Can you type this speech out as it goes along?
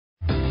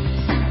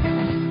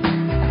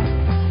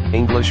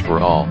English for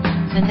All.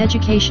 An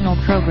educational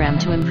program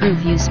to improve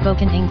you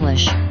spoken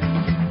English.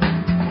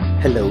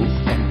 Hello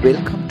and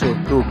welcome to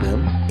our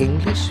program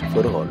English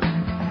for All.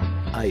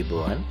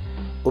 අයිබෝවන්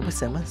ඔබ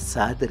සැම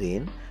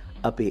සාදරයෙන්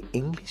අපේ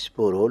English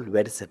for All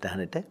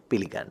වැඩසටහනට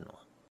පිළිගන්නවා.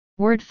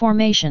 Word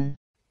formation.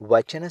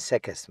 වචන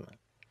සැකැස්ම.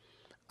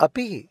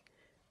 අපි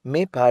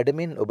මේ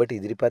පාඩමෙන් ඔබට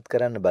ඉදිරිපත්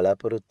කරන්න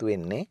බලාපොරොත්තු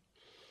වෙන්නේ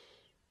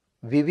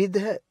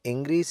විවිධ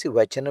ඉංග්‍රීසි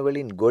වචන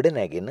වලින් ගොඩ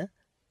නැගෙන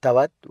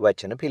තවත්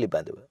වචන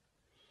පිළිබඳව.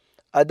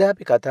 අද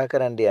අපි කතා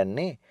කරන්න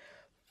යන්නේ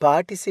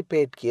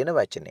participate කියන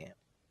වචනය.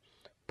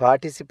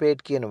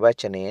 participate කියන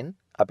වචනයෙන්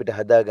අපිට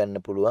හදාගන්න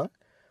පුළුවන්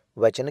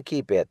වචන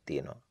කීපයක්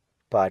තියෙනවා.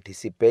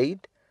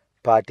 participate,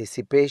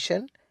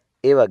 participation,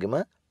 ඒ වගේම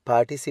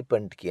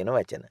participant කියන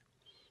වචන.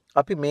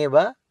 අපි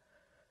මේවා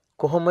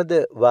කොහොමද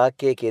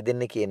වාක්‍යයක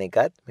යෙදෙන්නේ කියන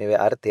එකත්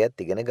මේවේ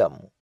අර්ථයත් ඉගෙන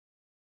ගමු.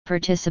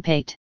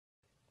 Participate.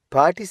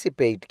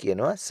 participate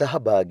කියනවා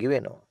සහභාගී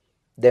වෙනවා.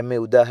 දැන්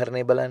මේ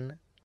උදාහරණය බලන්න.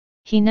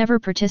 He never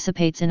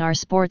participates in our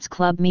sports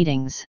club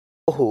meetings.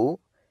 ඔහු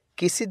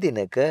කිසි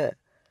දිනක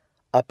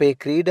අපේ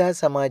ක්‍රීඩා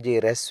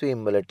සමාජයේ රැස්වීම්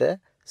වලට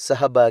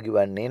සහභාගී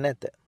වන්නේ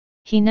නැත.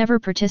 He never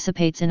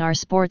participates in our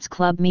sports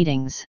club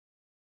meetings.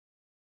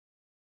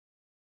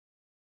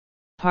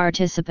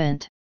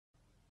 Participant.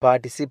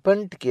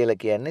 participant කියලා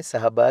කියන්නේ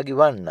සහභාගී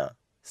වන්නා,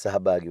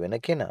 සහභාගී වෙන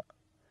කෙනා.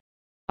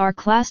 Our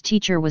class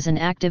teacher was an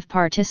active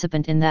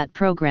participant in that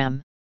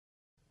program.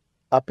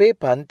 අපේ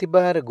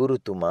පන්තිභාර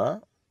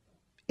ගුරුතුමා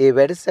ඒ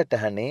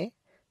වැඩසටහනේ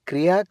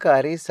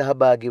ක්‍රියාකාරී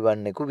සහභාගී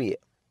වන්නෙකු විය.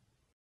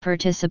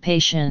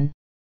 Participation.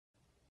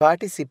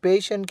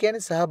 participation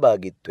කියන්නේ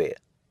සහභාගීත්වය,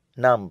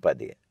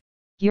 නාමපදය.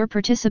 Your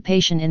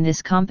participation in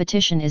this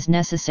competition is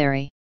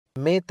necessary.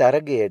 මේ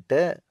තරගයට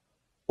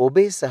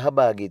ඔබේ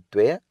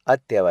සහභාගීත්වය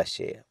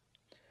අත්‍යවශ්‍යය.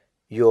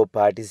 Your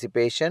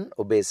participation,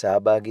 ඔබේ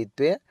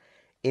සහභාගීත්වය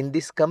in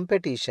this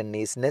competition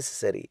is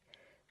necessary.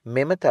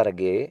 මෙම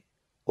තරගයේ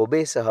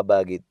ඔබේ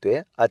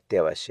සහභාගීත්වය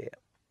අත්‍යවශ්‍යය.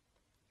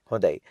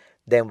 හොඳයි.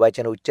 දැන්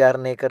වචන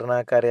උච්චාරණය කරන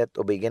ආකාරයත්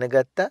ඔබ ඉගෙන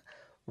ගත්තා.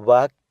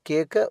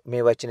 වාක්‍යයක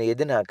මේ වචන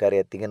යෙදෙන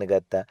ආකාරයත් ඉගෙන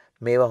ගත්තා.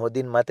 මේවා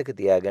හොඳින් මතක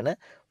තියාගෙන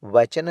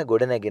වචන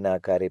ගොඩනැගෙන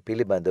ආකාරය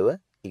පිළිබඳව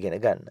ඉගෙන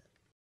ගන්න.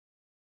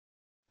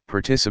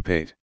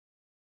 Participate.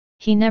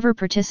 He never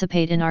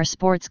participate in our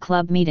sports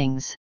club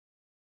meetings.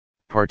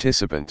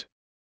 Participant.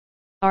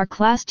 Our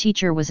class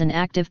teacher was an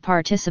active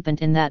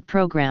participant in that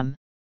program.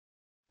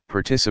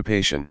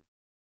 Participation.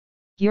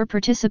 Your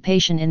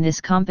participation in this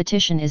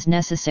competition is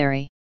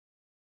necessary.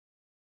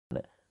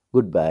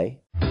 Goodbye.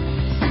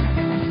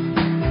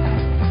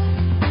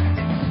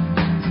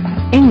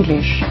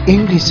 English.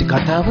 ඉංග්‍රීසි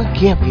කතාව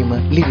කියවීම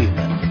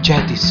ලිවීම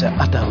ජයතිස්ස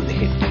අතාවද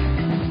හෙට්ටි.